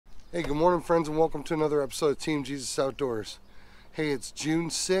Hey, good morning friends, and welcome to another episode of Team Jesus Outdoors. Hey, it's June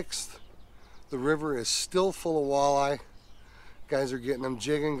 6th. The river is still full of walleye. Guys are getting them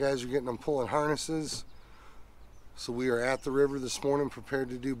jigging, guys are getting them pulling harnesses. So we are at the river this morning prepared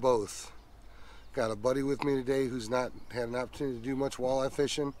to do both. Got a buddy with me today who's not had an opportunity to do much walleye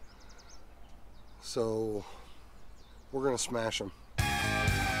fishing. So we're gonna smash them.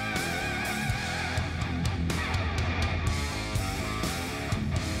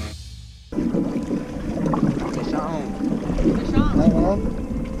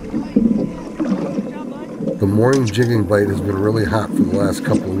 The morning jigging bite has been really hot for the last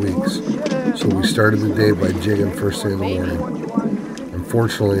couple of weeks, so we started the day by jigging first thing in the morning.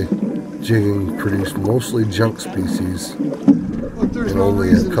 Unfortunately, jigging produced mostly junk species and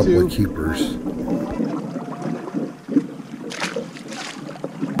only a couple of keepers.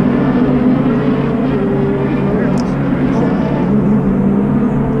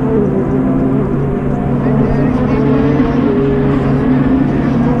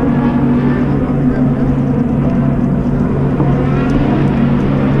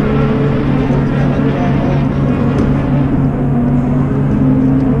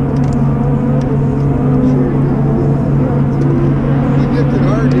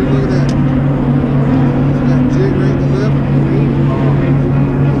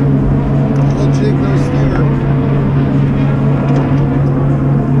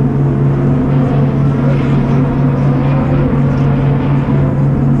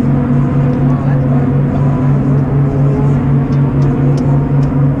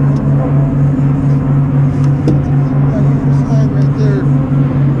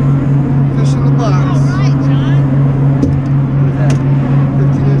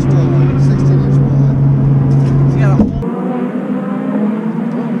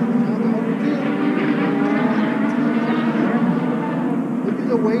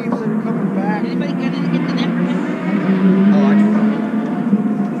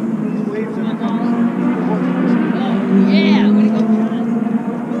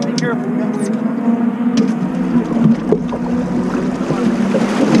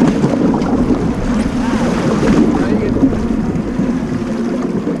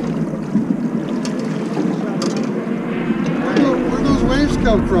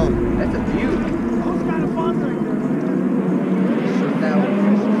 Come from? That's a view. That was kind of fun right there.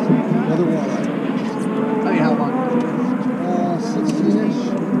 Another walleye. Tell you how long? 16-ish.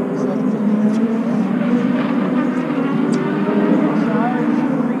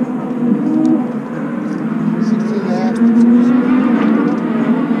 16 and a half.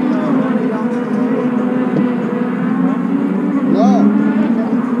 No.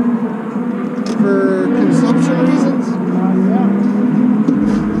 For consumption reasons? Yeah.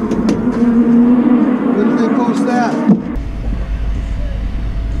 When did they post that?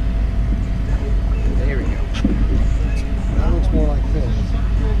 There we go. That looks more like fish.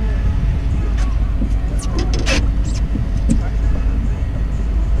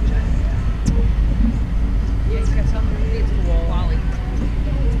 Yeah, he's got something to do with Wally.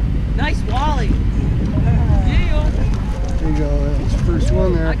 Nice Wally. Yeah. There you go. That's the first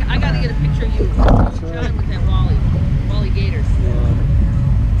one there. I got to get a picture of you, John, with that Wally Gator.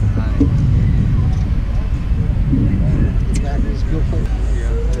 Back is good.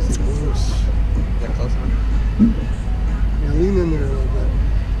 Yeah. Nice and loose. Is that close enough? Yeah, lean in there a little bit.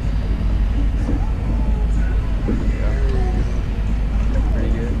 There you go.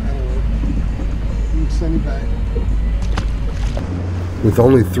 Pretty good. That'll work. You can send it back. With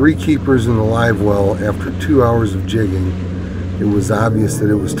only 3 keepers in the live well after 2 hours of jigging, it was obvious that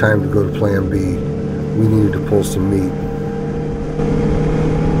it was time to go to Plan B. We needed to pull some meat.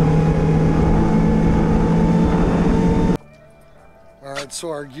 Alright, so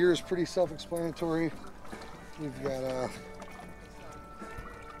our gear is pretty self-explanatory. We've got a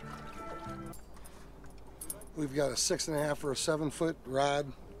 6.5 or a 7-foot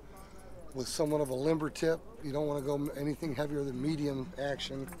rod with somewhat of a limber tip. You don't want to go anything heavier than medium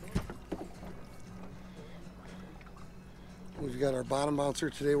action. We've got our bottom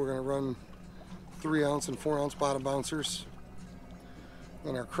bouncer. Today we're going to run 3-ounce and 4-ounce bottom bouncers.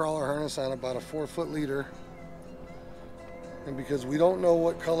 And our crawler harness on about a 4-foot leader. And because we don't know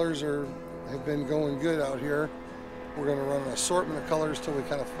what colors have been going good out here, we're going to run an assortment of colors till we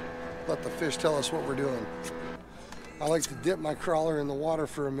kind of let the fish tell us what we're doing. I like to dip my crawler in the water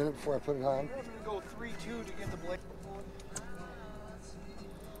for a minute before I put it on. Go 3-2 to get the blade.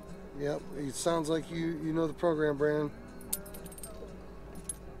 Yep, it sounds like you know the program, Brandon.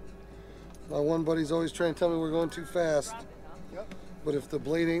 My one buddy's always trying to tell me we're going too fast. Yep. But if the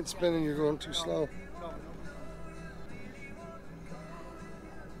blade ain't spinning, you're going too slow. No.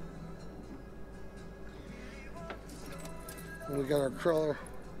 And we got our crawler.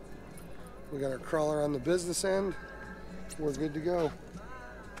 We got our crawler on the business end. We're good to go.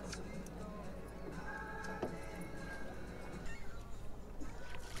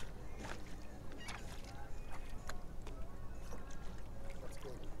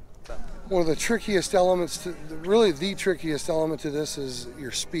 One of the trickiest elements to, really the trickiest element to this is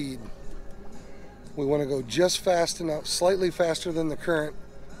your speed. We want to go just fast enough, slightly faster than the current,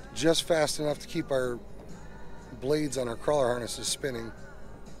 just fast enough to keep our blades on our crawler harnesses spinning.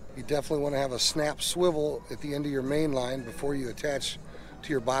 You definitely want to have a snap swivel at the end of your main line before you attach to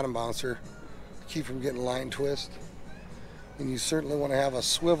your bottom bouncer to keep from getting line twist. And you certainly want to have a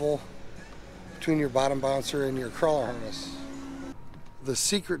swivel between your bottom bouncer and your crawler harness. The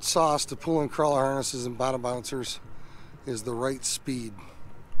secret sauce to pulling crawler harnesses and bottom bouncers is the right speed.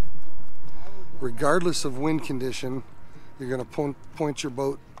 Regardless of wind condition, you're going to point your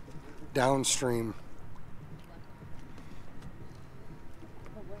boat downstream.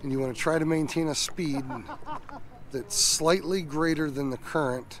 And you want to try to maintain a speed that's slightly greater than the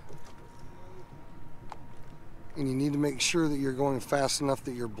current. And you need to make sure that you're going fast enough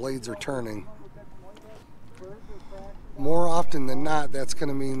that your blades are turning. More often than not, that's going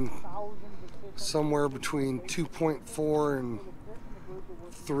to mean somewhere between 2.4 and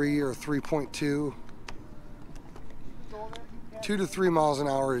 3 or 3.2. 2 to 3 miles an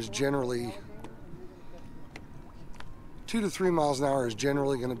hour is generally 2 to 3 miles an hour is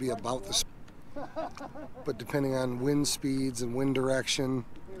generally going to be about the speed. But depending on wind speeds and wind direction,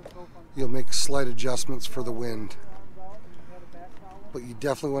 you'll make slight adjustments for the wind. But you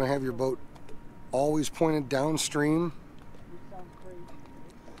definitely want to have your boat always pointed downstream.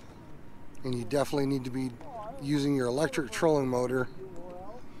 And you definitely need to be using your electric trolling motor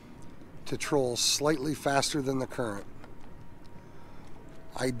to troll slightly faster than the current.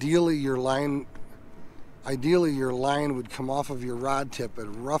 Ideally your line would come off of your rod tip at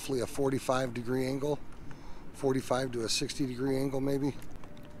roughly a 45-degree angle, 45 to a 60-degree angle maybe.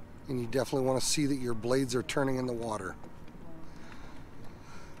 And you definitely want to see that your blades are turning in the water.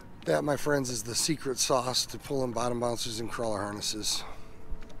 That, my friends, is the secret sauce to pulling bottom bouncers and crawler harnesses.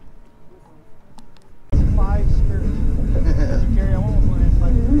 5 spirits. Carry on one it's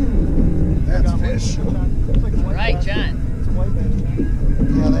like That's fish. It's like a white Right, bass. John. It's a white bass.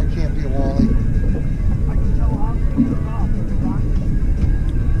 Yeah, that can't be a walleye. I can tell how it's off.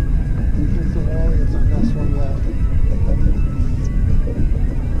 If it's a walleye, it's our best one yet.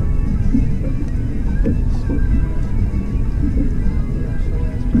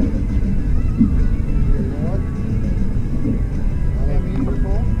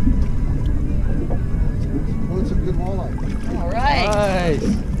 It's a good walleye. All right. Nice.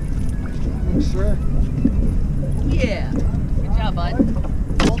 Yes, sir. Yeah. Good job, bud.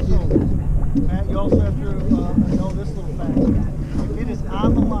 Also, Matt, you also have to know this little fact. If it is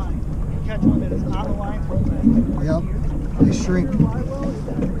on the line, you catch one that is on the line, throw it back. Yep. They shrink.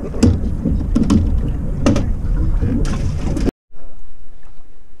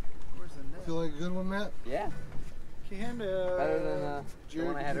 Feel like a good one, Matt? Yeah. Can Better than the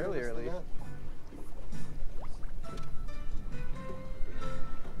one I had earlier, at least.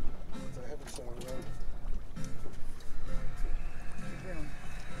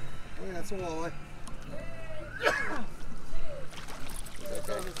 Oh, yeah, that's a walleye.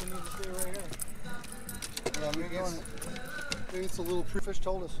 Yeah, maybe it's a little fish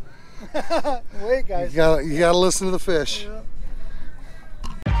told us. Wait, guys. You gotta listen to the fish. Yeah.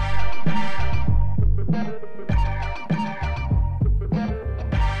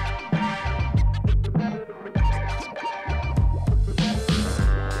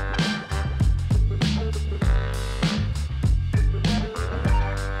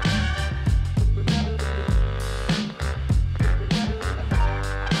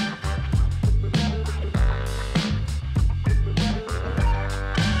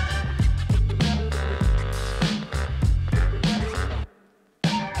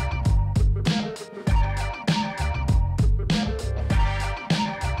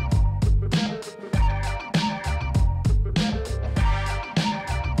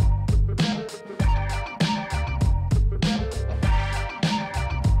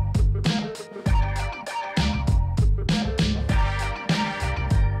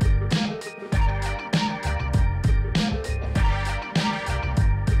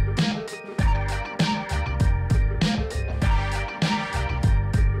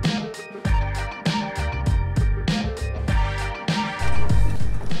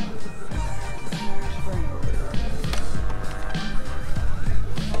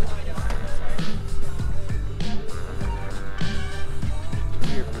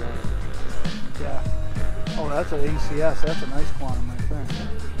 that's an ACS. That's a nice quantum right there.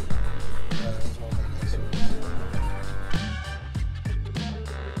 Yeah, that was one of my nice ones.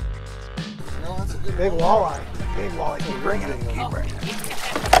 No, that's a good Big walleye. Big walleye. Keep bringing it. Keep bringing it.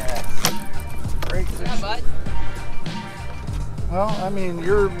 Great fish. Yeah, bud. Well, I mean,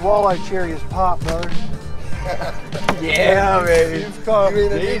 your walleye cherry is popped, brother. Yeah, baby. You've caught,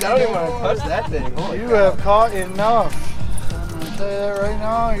 Dude, I don't even want to touch that thing. Holy you crap. have caught enough. I'm going to tell you that right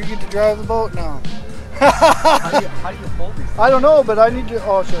now. You get to drive the boat now. How do you hold these things? I don't know, but I need to.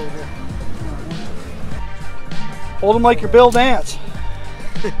 Oh, I'll show you here. Hold them like your Bill Dance.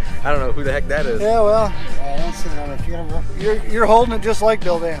 I don't know who the heck that is. Yeah, well, don't sit on the camera. you're holding it just like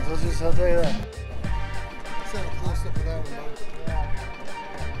Bill Dance. I'll tell you that. Let's have a close up of that one, though.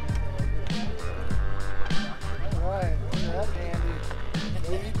 All right, look at that dandy.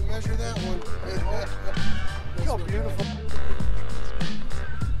 No need to measure that one. Look how beautiful.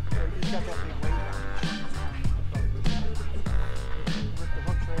 You just got that big weight on it. Rip the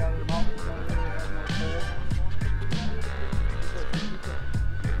hooks right out of the mouth. You don't really have no tail.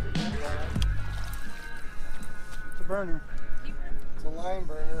 It's a burner. It's a line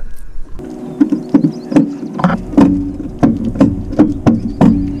burner.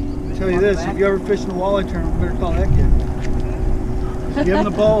 I tell you this, if you ever fish in a walleye tournament, better call that kid. Give him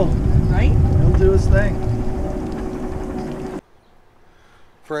the bowl. Right? He'll do his thing.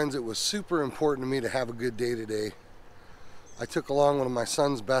 Friends, it was super important to me to have a good day today. I took along one of my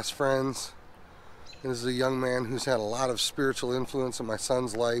son's best friends. This is a young man who's had a lot of spiritual influence in my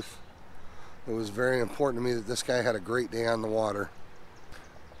son's life. It was very important to me that this guy had a great day on the water.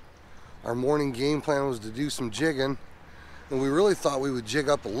 Our morning game plan was to do some jigging, and we really thought we would jig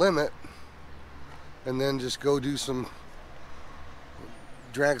up a limit and then just go do some,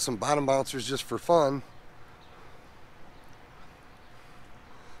 drag some bottom bouncers just for fun.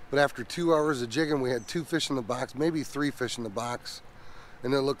 But after 2 hours of jigging, we had 2 fish in the box, maybe 3 fish in the box,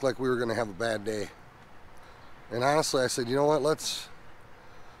 and it looked like we were going to have a bad day. And honestly, I said, you know what, let's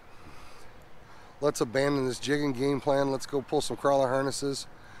abandon this jigging game plan. Let's go pull some crawler harnesses,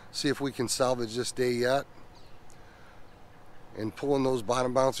 see if we can salvage this day yet. And pulling those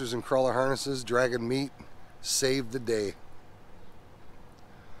bottom bouncers and crawler harnesses, dragging meat, saved the day.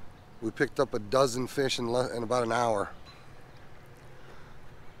 We picked up a dozen fish in about an hour.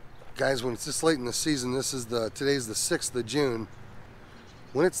 Guys, when it's this late in the season, today's the 6th of June.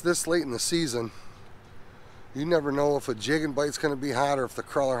 When it's this late in the season, you never know if a jigging bite's going to be hot or if the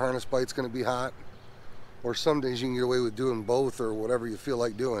crawler harness bite's going to be hot. Or some days you can get away with doing both or whatever you feel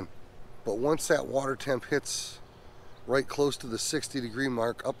like doing. But once that water temp hits right close to the 60-degree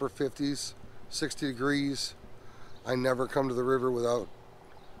mark, upper 50s, 60 degrees, I never come to the river without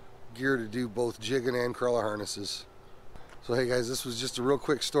gear to do both jigging and crawler harnesses. So hey guys, this was just a real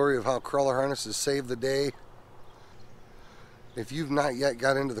quick story of how crawler harnesses saved the day. If you've not yet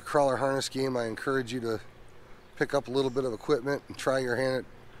got into the crawler harness game, I encourage you to pick up a little bit of equipment and try your hand at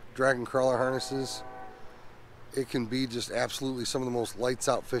dragging crawler harnesses. It can be just absolutely some of the most lights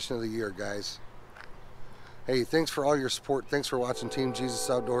out fishing of the year, guys. Hey, thanks for all your support. Thanks for watching Team Jesus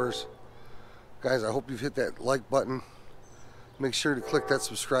Outdoors. Guys, I hope you've hit that like button. Make sure to click that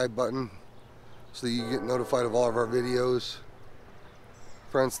subscribe button so that you get notified of all of our videos.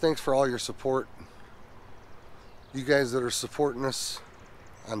 Friends, thanks for all your support. You guys that are supporting us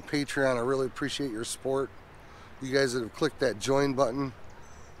on Patreon, I really appreciate your support. You guys that have clicked that join button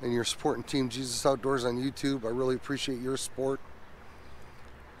and you're supporting Team Jesus Outdoors on YouTube, I really appreciate your support.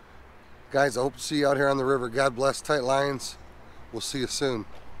 Guys, I hope to see you out here on the river. God bless, tight lines. We'll see you soon.